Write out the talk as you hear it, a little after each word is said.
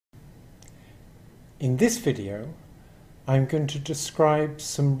In this video, I'm going to describe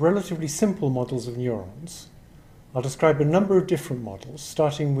some relatively simple models of neurons. I'll describe a number of different models,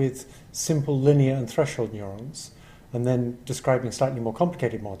 starting with simple linear and threshold neurons, and then describing slightly more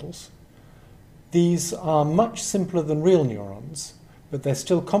complicated models. These are much simpler than real neurons, but they're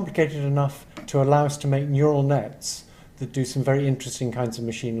still complicated enough to allow us to make neural nets that do some very interesting kinds of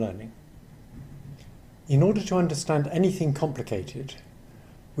machine learning. In order to understand anything complicated,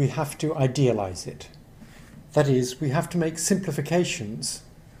 we have to idealize it. That is, we have to make simplifications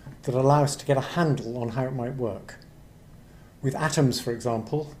that allow us to get a handle on how it might work. With atoms, for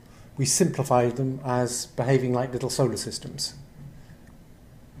example, we simplify them as behaving like little solar systems.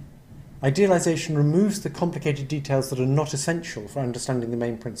 Idealization removes the complicated details that are not essential for understanding the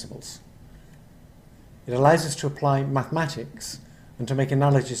main principles. It allows us to apply mathematics and to make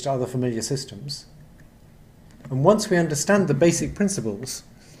analogies to other familiar systems. And once we understand the basic principles,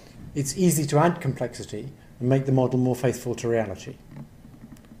 it's easy to add complexity and make the model more faithful to reality.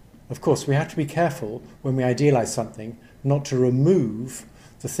 Of course, we have to be careful when we idealize something not to remove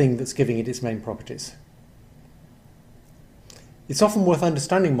the thing that's giving it its main properties. It's often worth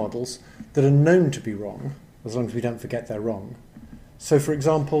understanding models that are known to be wrong, as long as we don't forget they're wrong. So, for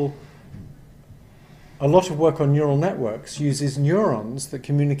example, a lot of work on neural networks uses neurons that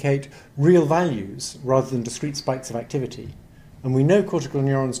communicate real values rather than discrete spikes of activity. And we know cortical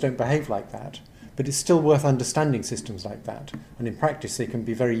neurons don't behave like that, but it's still worth understanding systems like that. And in practice, they can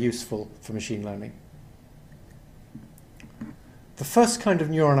be very useful for machine learning. The first kind of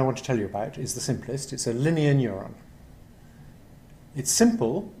neuron I want to tell you about is the simplest. It's a linear neuron. It's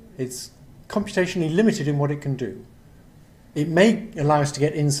simple. It's computationally limited in what it can do. It may allow us to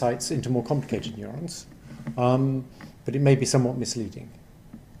get insights into more complicated neurons, but it may be somewhat misleading.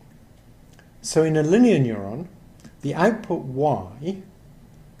 So in a linear neuron, the output y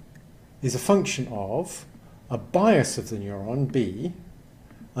is a function of a bias of the neuron, B,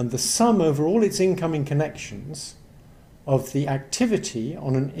 and the sum over all its incoming connections of the activity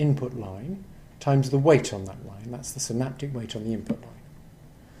on an input line times the weight on that line. That's the synaptic weight on the input line.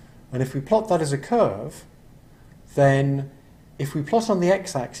 And if we plot that as a curve, then if we plot on the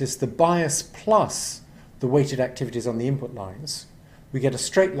x-axis the bias plus the weighted activities on the input lines, we get a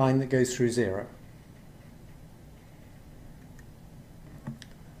straight line that goes through 0.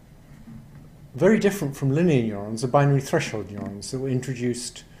 Very different from linear neurons are binary threshold neurons that were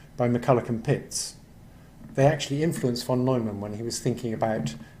introduced by McCulloch and Pitts. They actually influenced von Neumann when he was thinking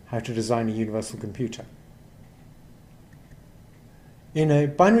about how to design a universal computer. In a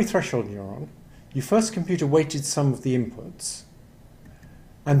binary threshold neuron, you first compute a weighted sum of the inputs,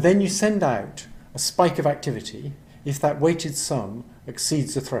 and then you send out a spike of activity if that weighted sum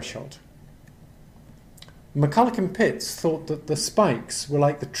exceeds the threshold. McCulloch and Pitts thought that the spikes were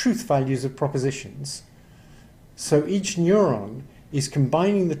like the truth values of propositions. So each neuron is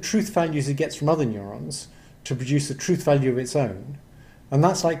combining the truth values it gets from other neurons to produce a truth value of its own. And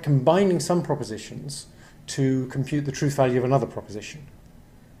that's like combining some propositions to compute the truth value of another proposition.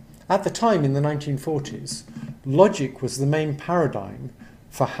 At the time, in the 1940s, logic was the main paradigm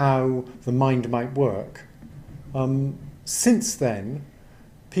for how the mind might work. Since then,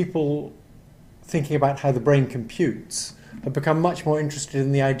 people thinking about how the brain computes have become much more interested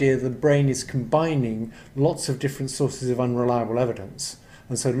in the idea that the brain is combining lots of different sources of unreliable evidence.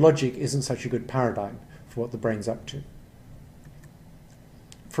 And so logic isn't such a good paradigm for what the brain's up to.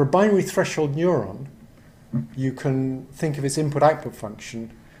 For a binary threshold neuron, you can think of its input-output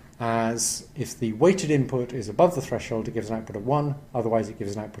function as if the weighted input is above the threshold, it gives an output of 1, otherwise it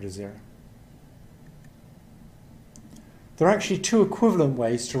gives an output of 0. There are actually two equivalent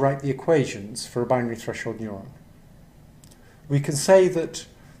ways to write the equations for a binary threshold neuron. We can say that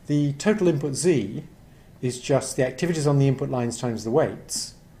the total input z is just the activities on the input lines times the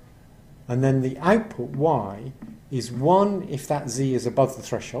weights, and then the output y is 1 if that z is above the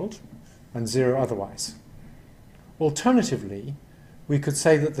threshold, and 0 otherwise. Alternatively, we could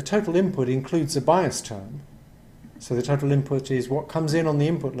say that the total input includes a bias term, so the total input is what comes in on the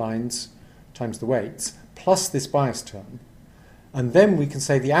input lines times the weights, plus this bias term, and then we can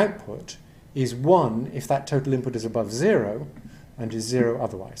say the output is 1 if that total input is above 0, and is 0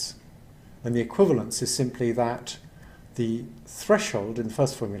 otherwise. And the equivalence is simply that the threshold in the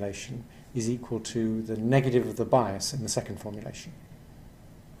first formulation is equal to the negative of the bias in the second formulation.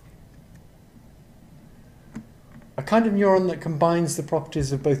 A kind of neuron that combines the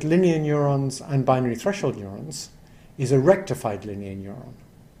properties of both linear neurons and binary threshold neurons is a rectified linear neuron.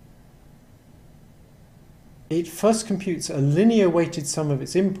 It first computes a linear weighted sum of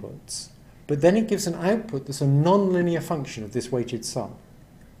its inputs, but then it gives an output that's a non-linear function of this weighted sum.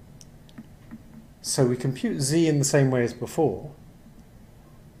 So we compute z in the same way as before.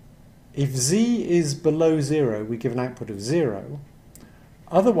 If z is below 0, we give an output of 0.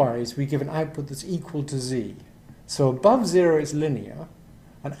 Otherwise, we give an output that's equal to z. So above 0, it's linear,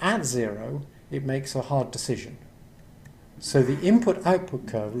 and at 0, it makes a hard decision. So the input-output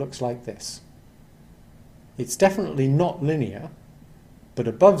curve looks like this. It's definitely not linear, but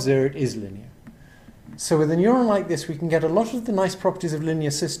above 0, it is linear. So with a neuron like this, we can get a lot of the nice properties of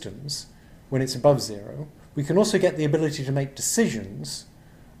linear systems when it's above 0. We can also get the ability to make decisions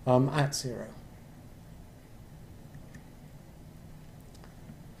at 0.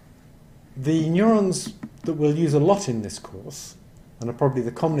 The neurons that we'll use a lot in this course, and are probably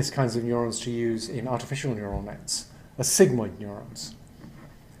the commonest kinds of neurons to use in artificial neural nets, are sigmoid neurons.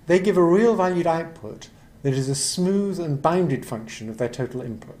 They give a real valued output that is a smooth and bounded function of their total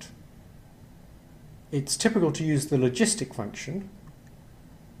input. It's typical to use the logistic function,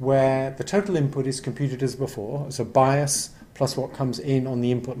 where the total input is computed as before, as a bias plus what comes in on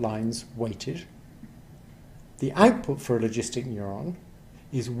the input lines weighted. The output for a logistic neuron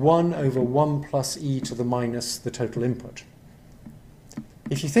is 1 over 1 plus e to the minus the total input.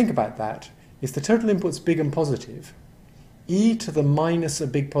 If you think about that, if the total input's big and positive, e to the minus a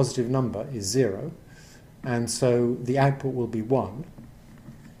big positive number is 0, and so the output will be 1.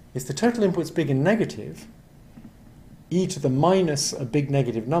 If the total input's big and negative, e to the minus a big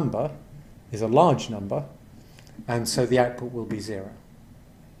negative number is a large number, and so the output will be 0.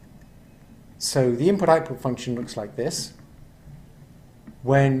 So the input-output function looks like this.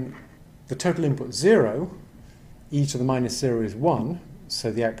 When the total input is 0, e to the minus 0 is 1,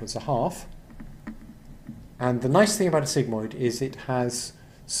 so the output's a half. And the nice thing about a sigmoid is it has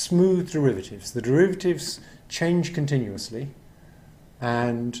smooth derivatives. The derivatives change continuously,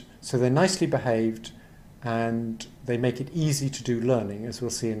 and so they're nicely behaved, and they make it easy to do learning, as we'll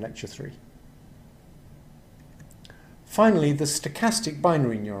see in lecture 3. Finally, the stochastic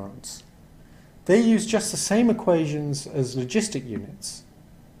binary neurons. They use just the same equations as logistic units.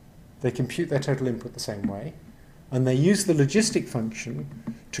 They compute their total input the same way, and they use the logistic function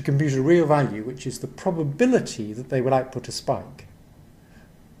to compute a real value, which is the probability that they will output a spike.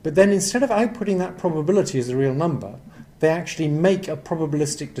 But then instead of outputting that probability as a real number, they actually make a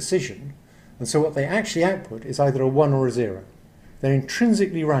probabilistic decision, and so what they actually output is either a 1 or a 0. They're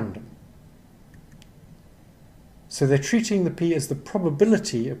intrinsically random. So they're treating the p as the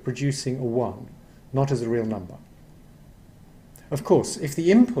probability of producing a 1, not as a real number. Of course, if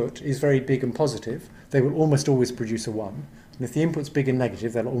the input is very big and positive, they will almost always produce a 1. And if the input's big and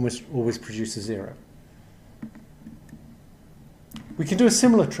negative, they'll almost always produce a 0. We can do a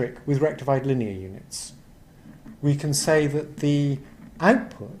similar trick with rectified linear units. We can say that the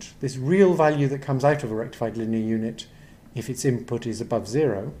output, this real value that comes out of a rectified linear unit if its input is above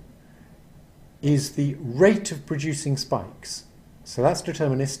 0, is the rate of producing spikes. So that's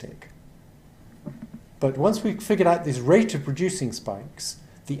deterministic. But once we've figured out this rate of producing spikes,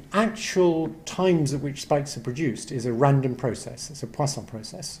 the actual times at which spikes are produced is a random process. It's a Poisson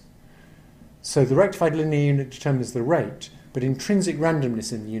process. So the rectified linear unit determines the rate, but intrinsic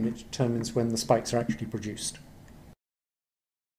randomness in the unit determines when the spikes are actually produced.